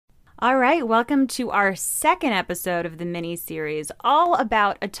All right, welcome to our second episode of the mini-series, all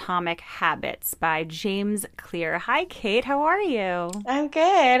about Atomic Habits by James Clear. Hi, Kate. How are you? I'm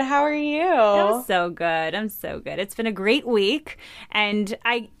good. How are I'm you? so good. I'm so good. It's been a great week, and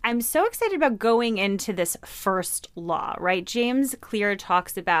I'm so excited about going into this first law, right? James Clear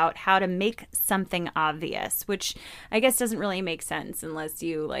talks about how to make something obvious, which I guess doesn't really make sense unless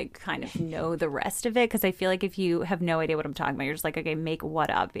you like kind of know the rest of it, because I feel like if you have no idea what I'm talking about, you're just like, okay, make what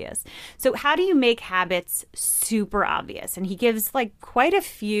obvious? So how do you make habits super obvious? And he gives like quite a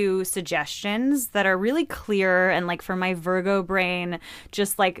few suggestions that are really clear and like for my Virgo brain,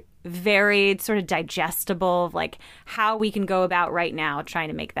 just like very sort of digestible of like how we can go about right now trying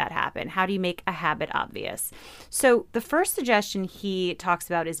to make that happen. How do you make a habit obvious? So the first suggestion he talks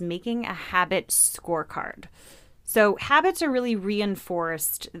about is making a habit scorecard. So habits are really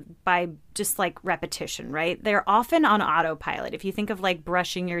reinforced by just like repetition, right? They're often on autopilot. If you think of like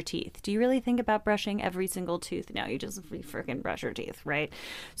brushing your teeth, do you really think about brushing every single tooth? No, you just freaking brush your teeth, right?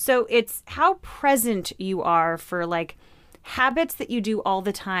 So it's how present you are for like habits that you do all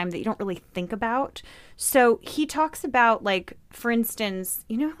the time that you don't really think about. So he talks about like, for instance,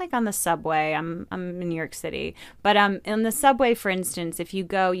 like on the subway, I'm in New York City, but in the subway, for instance, if you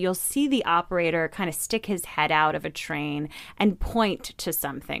go, you'll see the operator kind of stick his head out of a train and point to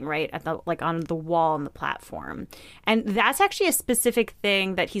something, right, at the like on the wall on the platform. And that's actually a specific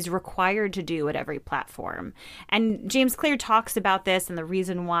thing that he's required to do at every platform. And James Clear talks about this and the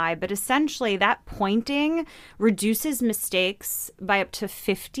reason why, but essentially that pointing reduces mistakes by up to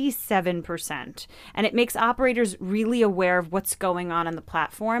 57%. And it makes operators really aware of what's going on the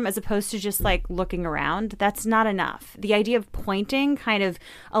platform as opposed to just like looking around. That's not enough. The idea of pointing kind of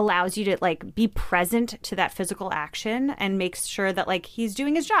allows you to like be present to that physical action and makes sure that like he's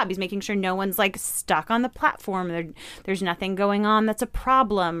doing his job. He's making sure no one's like stuck on the platform. There's nothing going on that's a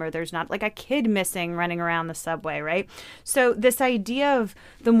problem, or there's not like a kid missing running around the subway, right? So this idea of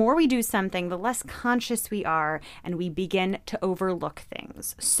the more we do something, the less conscious we are and we begin to overlook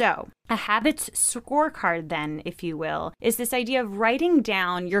things. So a habits scorecard, then, if you will, is this idea of writing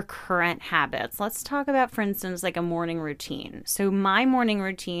down your current habits. Let's talk about, for instance, like a morning routine. So my morning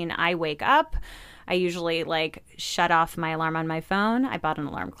routine, I wake up. I usually like shut off my alarm on my phone. I bought an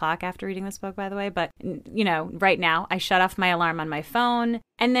alarm clock after reading this book, by the way. But, right now I shut off my alarm on my phone.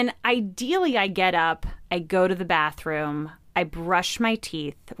 And then ideally I get up, I go to the bathroom, I brush my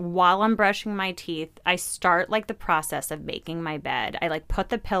teeth. While I'm brushing my teeth, I start like the process of making my bed. I like put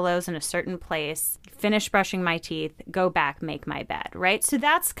the pillows in a certain place, finish brushing my teeth, go back, make my bed, right? So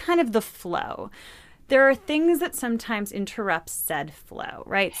that's kind of the flow. There are things that sometimes interrupt said flow,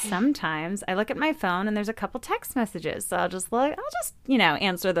 right? Sometimes I look at my phone and there's a couple text messages. So I'll just,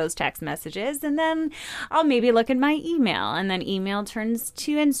 answer those text messages. And then I'll maybe look at my email. And then email turns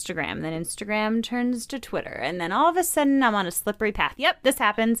to Instagram. Then Instagram turns to Twitter. And then all of a sudden I'm on a slippery path. Yep, this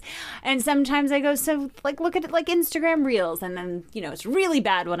happens. And sometimes I go, look at it like Instagram Reels. And then, it's really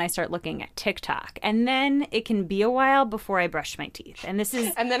bad when I start looking at TikTok. And then it can be a while before I brush my teeth. And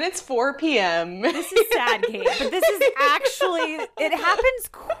then it's 4 p.m. This is sad, Kate, but this is actually, it happens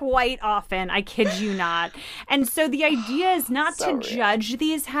quite often, I kid you not. And so the idea is not to judge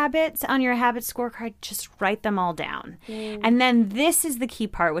these habits on your habit scorecard, just write them all down. And then this is the key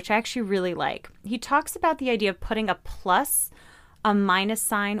part, which I actually really like. He talks about the idea of putting a plus, a minus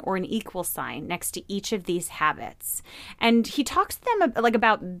sign, or an equal sign next to each of these habits. And he talks to them like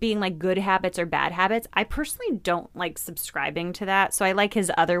about being like good habits or bad habits. I personally don't like subscribing to that. So I like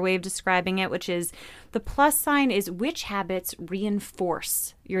his other way of describing it, which is the plus sign is which habits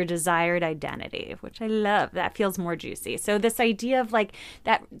reinforce your desired identity, which I love. That feels more juicy. So this idea of like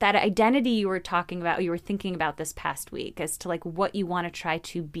that identity you were talking about, you were thinking about this past week as to like what you want to try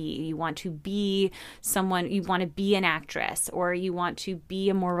to be. You want to be someone, you want to be an actress, or you want to be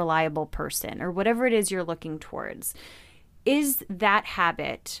a more reliable person, or whatever it is you're looking towards. Is that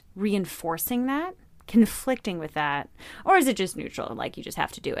habit reinforcing that? Conflicting with that? Or is it just neutral? Like you just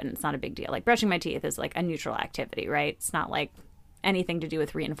have to do it and it's not a big deal. Like brushing my teeth is like a neutral activity, right? It's not like anything to do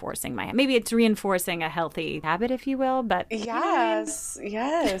with reinforcing maybe it's reinforcing a healthy habit, if you will, but yes,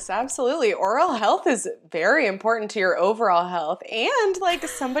 absolutely. Oral health is very important to your overall health, and like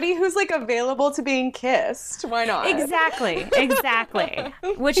somebody who's like available to being kissed. Why not? Exactly.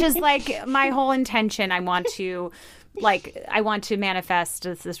 Which is like my whole intention. I want to manifest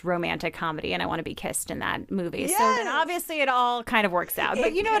this romantic comedy, and I want to be kissed in that movie. Yes. So then obviously it all kind of works out.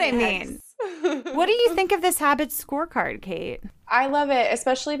 But you know what I mean. What do you think of this habit scorecard, Kate? I love it,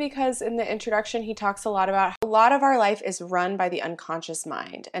 especially because in the introduction, he talks a lot about a lot of our life is run by the unconscious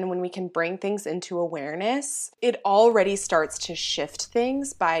mind. And when we can bring things into awareness, it already starts to shift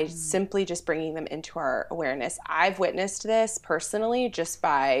things by simply just bringing them into our awareness. I've witnessed this personally just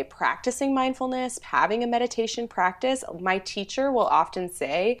by practicing mindfulness, having a meditation practice. My teacher will often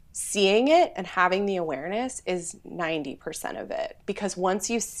say, seeing it and having the awareness is 90% of it. Because once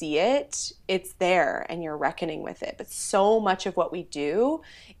you see it, it's there and you're reckoning with it. But so much of what we do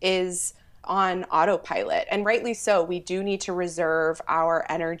is on autopilot, and rightly so. We do need to reserve our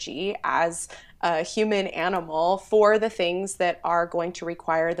energy as a human animal for the things that are going to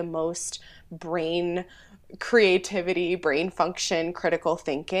require the most brain creativity, brain function, critical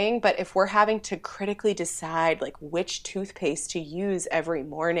thinking. But if we're having to critically decide like which toothpaste to use every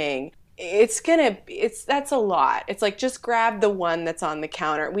morning, that's a lot. It's like, just grab the one that's on the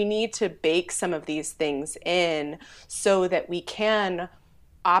counter. We need to bake some of these things in so that we can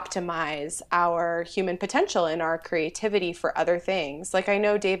optimize our human potential and our creativity for other things. Like, I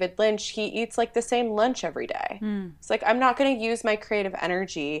know David Lynch, he eats like the same lunch every day. It's like, I'm not going to use my creative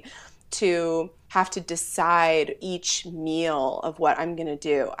energy to have to decide each meal of what I'm going to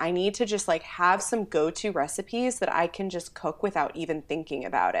do. I need to just like have some go-to recipes that I can just cook without even thinking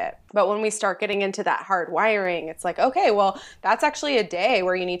about it. But when we start getting into that hard wiring, it's like, okay, well, that's actually a day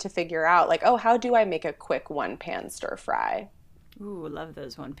where you need to figure out like, oh, how do I make a quick one-pan stir fry? Ooh, love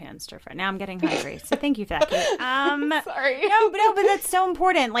those one-pan stir fry. Now I'm getting hungry. So thank you for that, Kate. Sorry. No, but that's so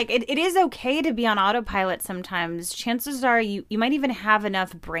important. Like, it is okay to be on autopilot sometimes. Chances are you might even have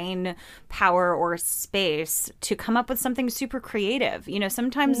enough brain power or space to come up with something super creative. You know,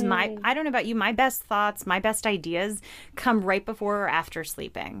 sometimes I don't know about you, my best thoughts, my best ideas come right before or after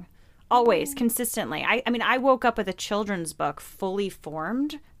sleeping. Always, consistently. I mean, I woke up with a children's book, Fully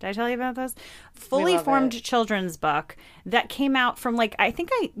Formed. Did I tell you about this? Fully Formed children's book that came out from like, I think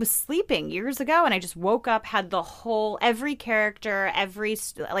I was sleeping years ago and I just woke up, had the whole, every character,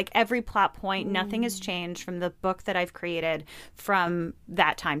 every plot point, nothing has changed from the book that I've created from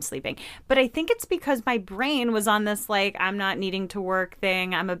that time sleeping. But I think it's because my brain was on this like, I'm not needing to work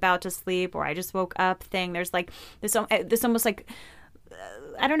thing, I'm about to sleep, or I just woke up thing. There's like this almost like,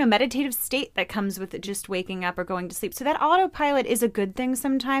 I don't know, meditative state that comes with just waking up or going to sleep. So that autopilot is a good thing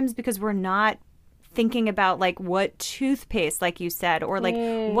sometimes because we're not thinking about like what toothpaste, like you said, or like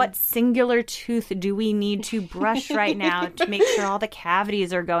what singular tooth do we need to brush right now to make sure all the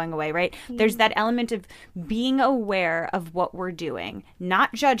cavities are going away, right? There's that element of being aware of what we're doing,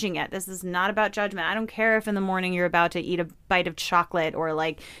 not judging it. This is not about judgment. I don't care if in the morning you're about to eat a bite of chocolate or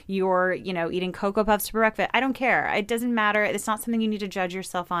like you're, eating Cocoa Puffs for breakfast. I don't care. It doesn't matter. It's not something you need to judge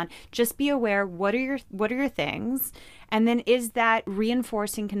yourself on. Just be aware. What are your things? And then is that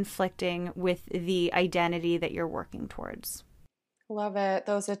reinforcing, conflicting with the identity that you're working towards? Love it.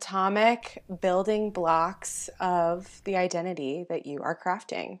 Those atomic building blocks of the identity that you are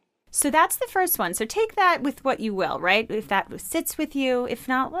crafting. So that's the first one. So take that with what you will, right? If that sits with you, if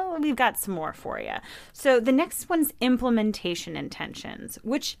not, well, we've got some more for you. So the next one's implementation intentions,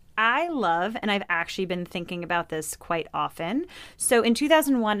 which I love, and I've actually been thinking about this quite often. So in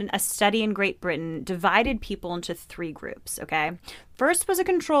 2001, a study in Great Britain divided people into 3 groups, okay? First was a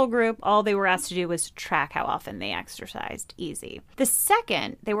control group. All they were asked to do was track how often they exercised. Easy. The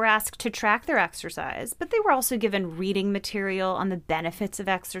second, they were asked to track their exercise, but they were also given reading material on the benefits of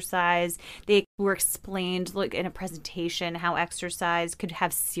exercise. They were explained, like in a presentation, how exercise could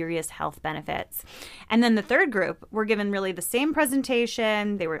have serious health benefits. And then the third group were given really the same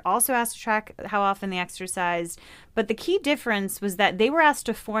presentation. They were also asked to track how often they exercised. But the key difference was that they were asked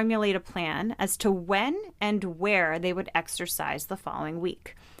to formulate a plan as to when and where they would exercise the following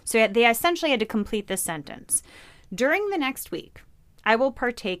week. So they essentially had to complete this sentence. During the next week, I will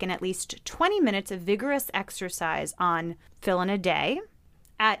partake in at least 20 minutes of vigorous exercise on fill in a day,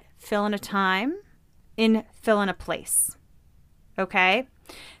 at fill in a time, in fill in a place. Okay?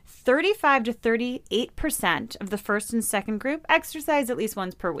 35 to 38% of the first and second group exercise at least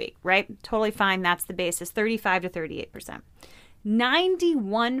once per week, right? Totally fine. That's the basis. 35 to 38%.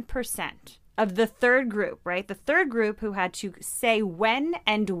 91% of the third group, right? The third group who had to say when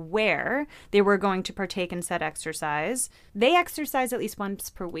and where they were going to partake in said exercise, they exercise at least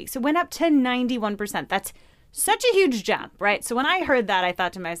once per week. So it went up to 91%. That's such a huge jump, right? So when I heard that, I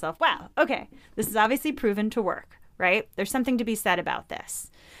thought to myself, wow, okay, this is obviously proven to work, right? There's something to be said about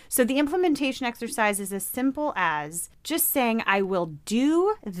this. So the implementation exercise is as simple as just saying, I will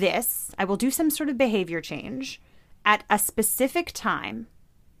do this, I will do some sort of behavior change at a specific time,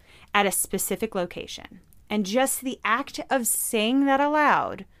 at a specific location. And just the act of saying that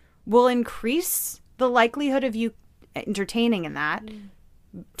aloud will increase the likelihood of you entertaining in that,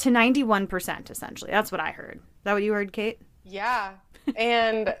 to 91%, essentially. That's what I heard. Is that what you heard, Kate? Yeah.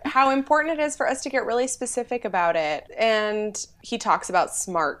 And how important it is for us to get really specific about it. And he talks about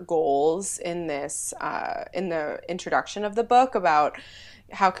SMART goals in this, in the introduction of the book, about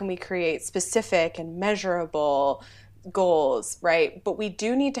how can we create specific and measurable goals, right? But we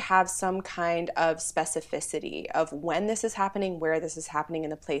do need to have some kind of specificity of when this is happening, where this is happening,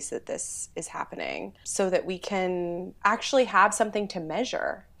 and the place that this is happening, so that we can actually have something to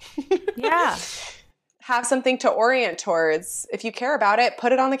measure. Yeah. Have something to orient towards. If you care about it,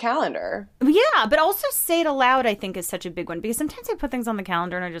 put it on the calendar. Yeah, but also say it aloud, I think, is such a big one, because sometimes I put things on the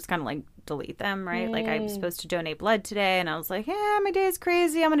calendar and I just kind of like delete them, right? Like I'm supposed to donate blood today and I was like, yeah, my day is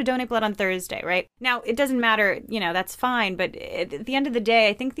crazy. I'm going to donate blood on Thursday, right? Now, it doesn't matter, that's fine. But at the end of the day,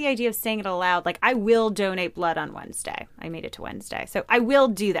 I think the idea of saying it aloud, like I will donate blood on Wednesday. I made it to Wednesday. So I will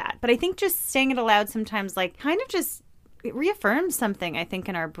do that. But I think just saying it aloud sometimes like kind of just it reaffirms something, I think,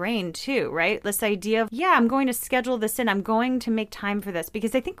 in our brain too, right? This idea of, yeah, I'm going to schedule this in. I'm going to make time for this,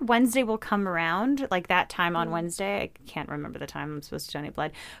 because I think Wednesday will come around, like that time on Wednesday. I can't remember the time I'm supposed to donate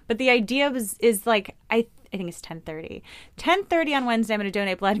blood. But the idea is like, I think it's 10:30. 10:30 on Wednesday, I'm going to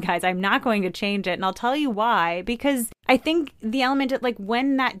donate blood, guys. I'm not going to change it. And I'll tell you why. Because I think the element of like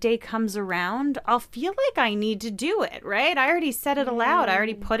when that day comes around, I'll feel like I need to do it, right? I already said it aloud. I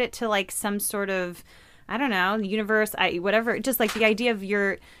already put it to like some sort of, I don't know, universe, whatever. Just like the idea of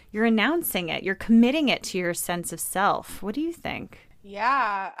you're announcing it, you're committing it to your sense of self. What do you think?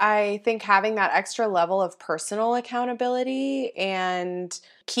 Yeah, I think having that extra level of personal accountability and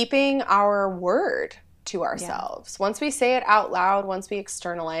keeping our word to ourselves. Yeah. Once we say it out loud, once we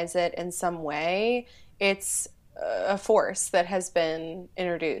externalize it in some way, it's a force that has been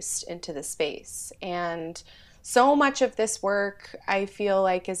introduced into the space. And so much of this work, I feel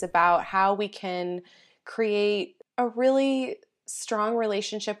like, is about how we can create a really strong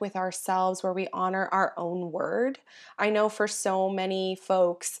relationship with ourselves where we honor our own word. I know for so many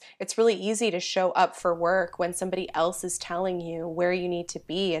folks, it's really easy to show up for work when somebody else is telling you where you need to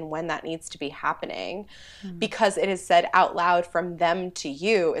be and when that needs to be happening, because it is said out loud from them to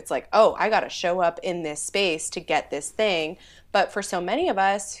you. It's like, oh, I got to show up in this space to get this thing. But for so many of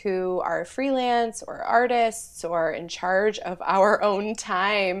us who are freelance or artists or in charge of our own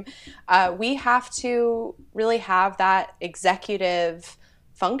time, we have to really have that executive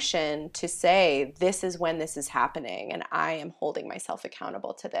function to say, this is when this is happening, and I am holding myself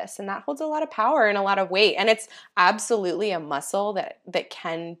accountable to this. And that holds a lot of power and a lot of weight. And it's absolutely a muscle that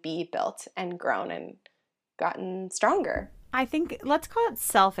can be built and grown and gotten stronger. I think let's call it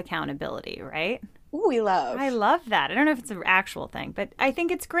self-accountability, right? Ooh, I love that. I don't know if it's an actual thing, but I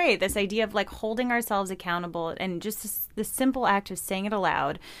think it's great. This idea of like holding ourselves accountable and just the simple act of saying it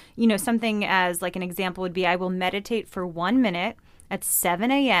aloud. Something as like an example would be, I will meditate for 1 minute at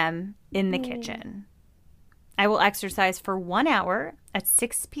 7 a.m. in the kitchen. I will exercise for 1 hour at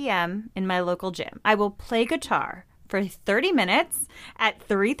 6 p.m. in my local gym. I will play guitar for 30 minutes at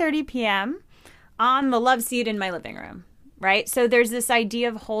 3:30 p.m. on the love seat in my living room. Right? So there's this idea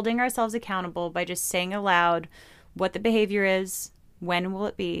of holding ourselves accountable by just saying aloud what the behavior is, when will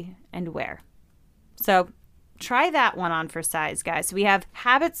it be, and where. So try that one on for size, guys. So we have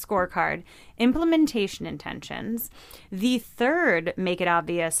habit scorecard, implementation intentions. The third make it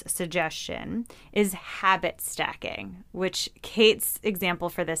obvious suggestion is habit stacking, which Kate's example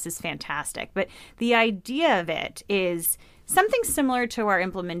for this is fantastic. But the idea of it is something similar to our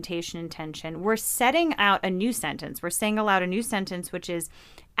implementation intention. We're setting out a new sentence. We're saying aloud a new sentence, which is,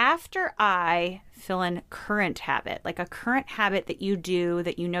 after I fill in current habit, like a current habit that you do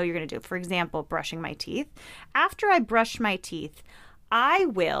that you know you're going to do. For example, brushing my teeth. After I brush my teeth, I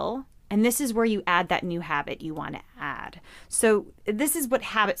will, and this is where you add that new habit you want to add. So this is what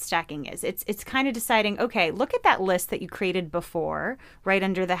habit stacking is. It's kind of deciding, okay, look at that list that you created before, right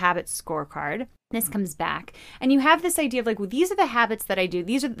under the habit scorecard. This comes back and you have this idea of like, well, these are the habits that I do.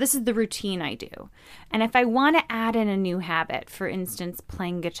 This is the routine I do. And if I want to add in a new habit, for instance,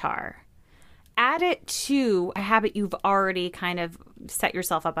 playing guitar, add it to a habit you've already kind of set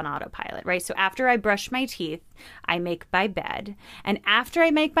yourself up on autopilot, right? So after I brush my teeth, I make my bed. And after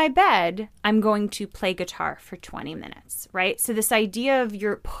I make my bed, I'm going to play guitar for 20 minutes, right? So this idea of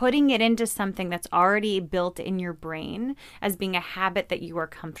you're putting it into something that's already built in your brain as being a habit that you are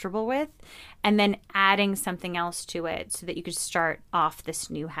comfortable with, and then adding something else to it so that you could start off this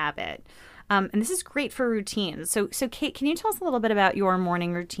new habit. And this is great for routines. So Kate, can you tell us a little bit about your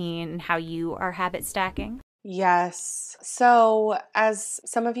morning routine and how you are habit stacking? Yes. So, as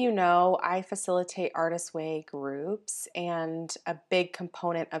some of you know, I facilitate Artist Way groups, and a big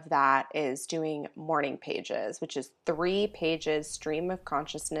component of that is doing morning pages, which is 3 pages stream of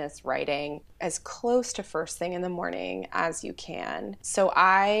consciousness writing as close to first thing in the morning as you can. So,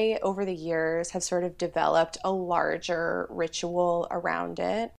 I, over the years, have sort of developed a larger ritual around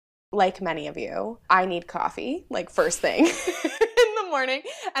it. Like many of you, I need coffee, like first thing in the morning.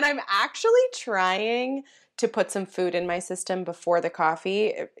 And I'm actually trying to put some food in my system before the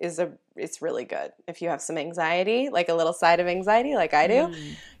coffee. It's really good. If you have some anxiety, like a little side of anxiety like I do,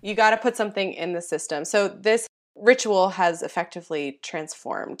 you got to put something in the system. So this ritual has effectively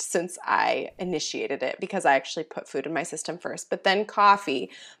transformed since I initiated it, because I actually put food in my system first, but then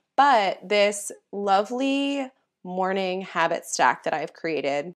coffee. But this lovely morning habit stack that I've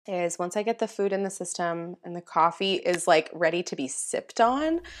created is, once I get the food in the system and the coffee is like ready to be sipped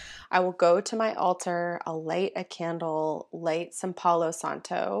on, I will go to my altar, I'll light a candle, light some Palo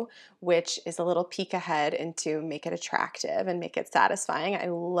Santo, which is a little peek ahead into make it attractive and make it satisfying. I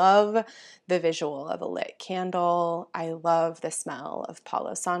love the visual of a lit candle. I love the smell of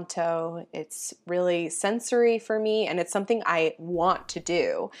Palo Santo. It's really sensory for me, and it's something I want to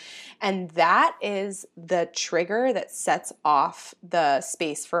do. And that is the trigger that sets off the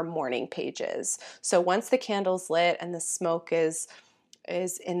space for morning pages. So once the candle's lit and the smoke is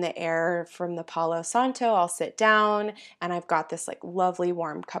in the air from the Palo Santo, I'll sit down and I've got this like lovely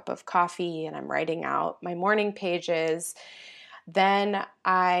warm cup of coffee and I'm writing out my morning pages. Then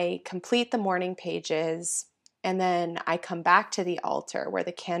I complete the morning pages, and then I come back to the altar where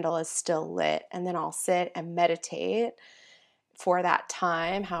the candle is still lit, and then I'll sit and meditate for that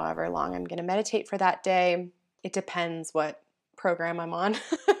time, however long I'm going to meditate for that day. It depends what program I'm on,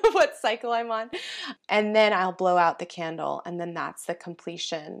 what cycle I'm on. And then I'll blow out the candle, and then that's the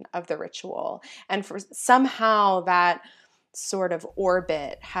completion of the ritual. And for somehow that sort of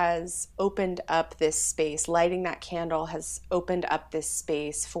orbit has opened up this space. Lighting that candle has opened up this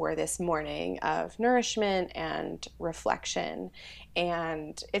space for this morning of nourishment and reflection.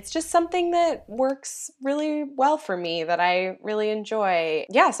 And it's just something that works really well for me, that I really enjoy.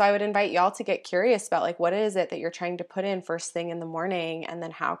 Yeah, so I would invite y'all to get curious about like, what is it that you're trying to put in first thing in the morning, and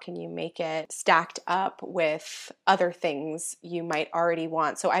then how can you make it stacked up with other things you might already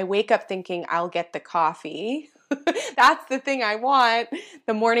want. So I wake up thinking I'll get the coffee. That's the thing I want.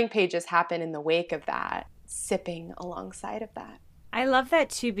 The morning pages happen in the wake of that, sipping alongside of that. I love that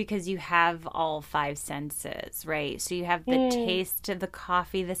too, because you have all 5 senses, right? So you have the taste of the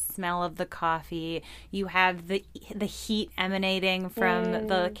coffee, the smell of the coffee, you have the heat emanating from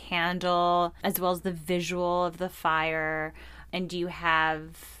the candle, as well as the visual of the fire. And you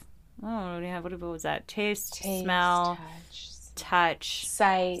have, what was that? Taste, smell, touch,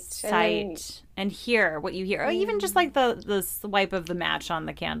 sight, and hear what you hear. Or even just like the swipe of the match on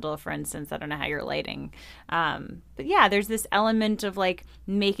the candle, for instance. I don't know how you're lighting. But yeah, there's this element of like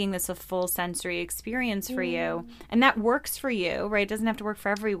making this a full sensory experience for you. And that works for you, right? It doesn't have to work for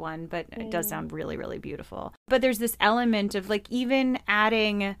everyone, but it does sound really, really beautiful. But there's this element of like even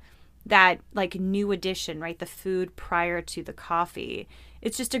adding that like new addition, right? The food prior to the coffee.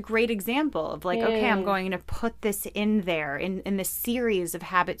 It's just a great example of like, okay, I'm going to put this in there in the series of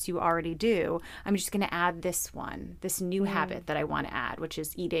habits you already do. I'm just going to add this one, this new habit that I want to add, which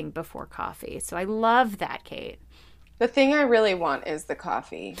is eating before coffee. So I love that, Kate. The thing I really want is the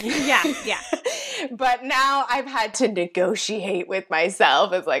coffee. Yeah. But now I've had to negotiate with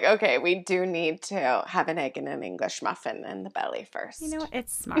myself. It's like, okay, we do need to have an egg and an English muffin in the belly first. You know,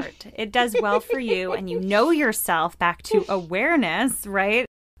 it's smart. It does well for you, and you know yourself, back to awareness, right?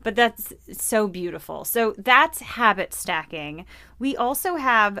 But that's so beautiful. So that's habit stacking. We also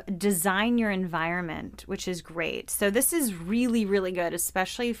have design your environment, which is great. So this is really, really good,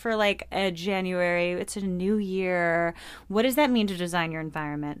 especially for like a January. It's a new year. What does that mean to design your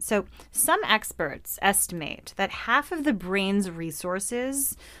environment? So some experts estimate that half of the brain's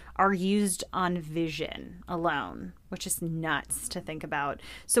resources are used on vision alone, which is nuts to think about.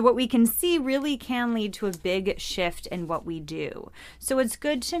 So what we can see really can lead to a big shift in what we do. So it's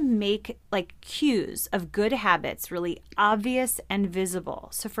good to make like cues of good habits really obvious and visible.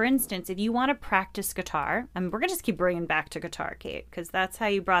 So for instance, if you want to practice guitar, and we're going to just keep bringing back to guitar, Kate, because that's how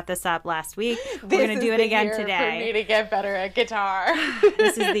you brought this up last week. We're going to do it again today. For me to get better at guitar.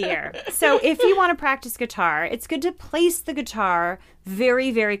 This is the year. So if you want to practice guitar, it's good to place the guitar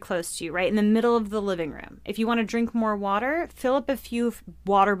very, very close to you, right in the middle of the living room. If you want to drink more water, fill up a few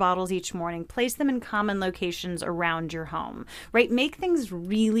water bottles each morning, place them in common locations around your home, right? Make things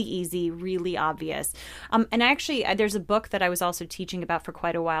really easy, really obvious. And actually, there's a book that I was also teaching about for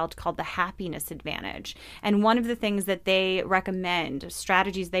quite a while called The Happiness Advantage. And one of the things that they recommend,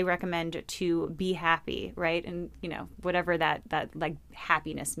 strategies they recommend to be happy, right? And, whatever that like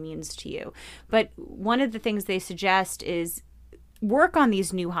happiness means to you. But one of the things they suggest is work on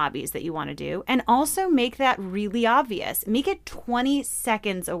these new hobbies that you want to do and also make that really obvious. Make it 20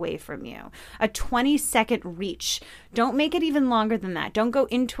 seconds away from you, a 20-second reach. Don't make it even longer than that. Don't go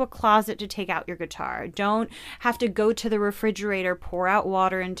into a closet to take out your guitar. Don't have to go to the refrigerator, pour out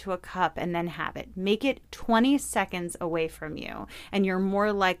water into a cup, and then have it. Make it 20 seconds away from you, and you're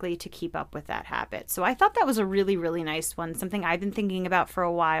more likely to keep up with that habit. So I thought that was a really, really nice one, something I've been thinking about for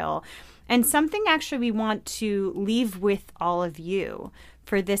a while. And something actually we want to leave with all of you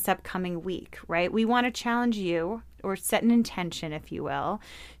for this upcoming week, right? We want to challenge you, or set an intention, if you will,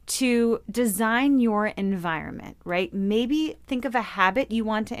 to design your environment, right? Maybe think of a habit you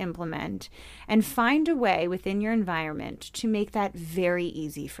want to implement and find a way within your environment to make that very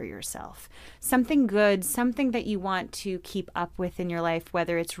easy for yourself. Something good, something that you want to keep up with in your life,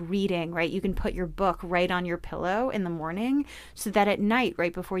 whether it's reading, right? You can put your book right on your pillow in the morning so that at night,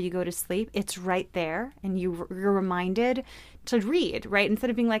 right before you go to sleep, it's right there and you're reminded to read, right?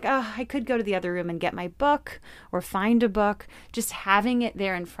 Instead of being like, oh, I could go to the other room and get my book or find a book, just having it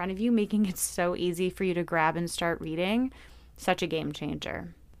there in front of you, making it so easy for you to grab and start reading, such a game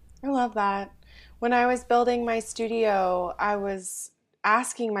changer. I love that. When I was building my studio, I was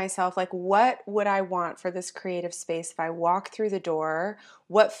asking myself, like, what would I want for this creative space if I walk through the door?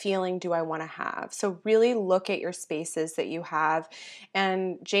 What feeling do I want to have? So really look at your spaces that you have.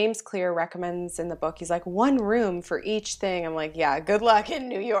 And James Clear recommends in the book, he's like, one room for each thing. I'm like, yeah, good luck in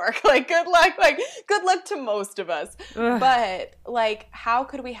New York. Like, good luck to most of us. Ugh. But like, how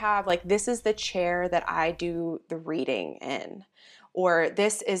could we have, like, this is the chair that I do the reading in, or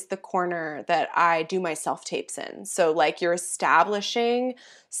this is the corner that I do my self-tapes in. So like, you're establishing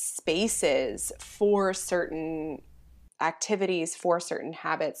spaces for certain activities, for certain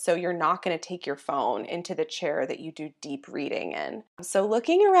habits. So you're not going to take your phone into the chair that you do deep reading in. So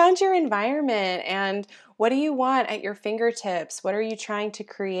looking around your environment and what do you want at your fingertips? What are you trying to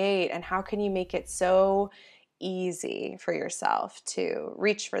create? And how can you make it so easy for yourself to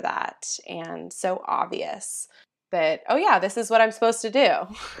reach for that and so obvious that, oh yeah, this is what I'm supposed to do.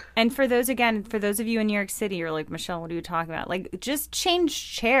 And for those of you in New York City, you're like, Michelle, what are you talking about? Like, just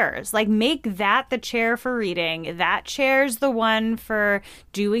change chairs. Like, make that the chair for reading. That chair's the one for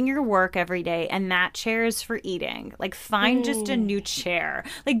doing your work every day. And that chair is for eating. Like, find just a new chair.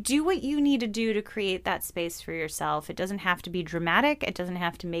 Like, do what you need to do to create that space for yourself. It doesn't have to be dramatic. You don't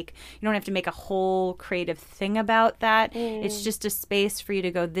have to make a whole creative thing about that. It's just a space for you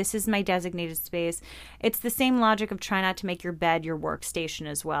to go, this is my designated space. It's the same logic of try not to make your bed your workstation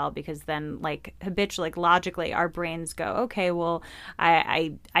as well, because then logically our brains go, okay, well,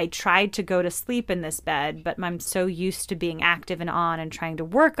 I tried to go to sleep in this bed, but I'm so used to being active and on and trying to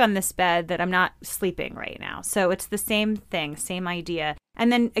work on this bed that I'm not sleeping right now. So it's the same thing, same idea.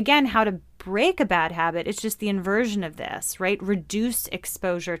 And then again, how to break a bad habit, it's just the inversion of this, right? Reduce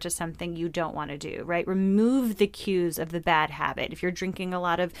exposure to something you don't want to do, right? Remove the cues of the bad habit. If you're drinking a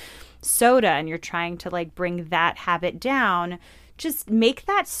lot of soda and you're trying to like bring that habit down, just make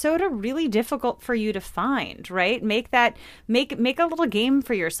that soda really difficult for you to find, right? Make a little game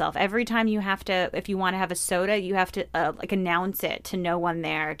for yourself. Every time if you want to have a soda, you have to announce it to no one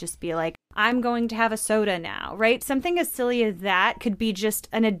there. Just be like, I'm going to have a soda now, right? Something as silly as that could be just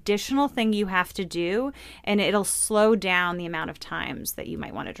an additional thing you have to do, and it'll slow down the amount of times that you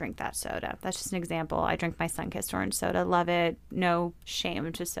might want to drink that soda. That's just an example. I drink my Sunkist orange soda. Love it. No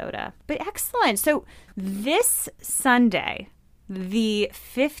shame to soda. But excellent. So this Sunday, the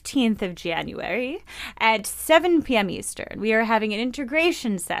 15th of January at 7 p.m. Eastern, we are having an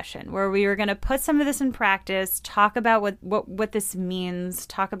integration session where we are going to put some of this in practice, talk about what this means,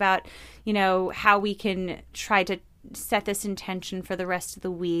 talk about, how we can try to set this intention for the rest of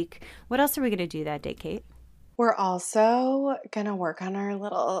the week. What else are we going to do that day, Kate? We're also going to work on our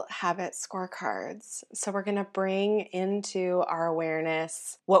little habit scorecards. So we're going to bring into our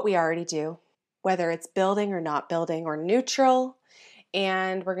awareness what we already do, whether it's building or not building or neutral.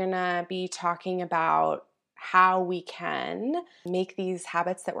 And we're going to be talking about how we can make these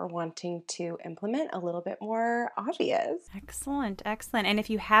habits that we're wanting to implement a little bit more obvious. Excellent, excellent. And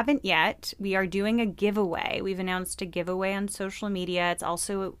if you haven't yet, we are doing a giveaway. We've announced a giveaway on social media. It's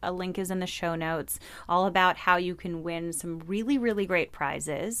also, a link is in the show notes, all about how you can win some really, really great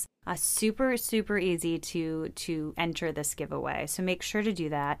prizes. Super, super easy to enter this giveaway. So make sure to do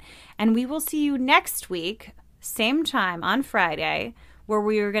that. And we will see you next week, same time on Friday, where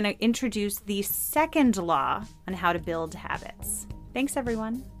we are going to introduce the second law on how to build habits. Thanks,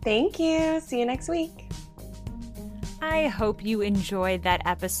 everyone. Thank you. See you next week. I hope you enjoyed that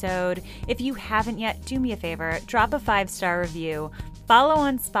episode. If you haven't yet, do me a favor, drop a 5-star review, follow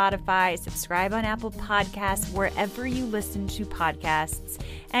on Spotify, subscribe on Apple Podcasts, wherever you listen to podcasts,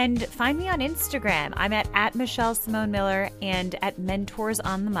 and find me on Instagram. I'm at Michelle Simone Miller and at Mentors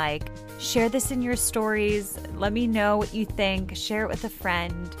on the Mic. Share this in your stories. Let me know what you think. Share it with a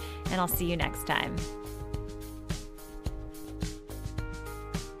friend, and I'll see you next time.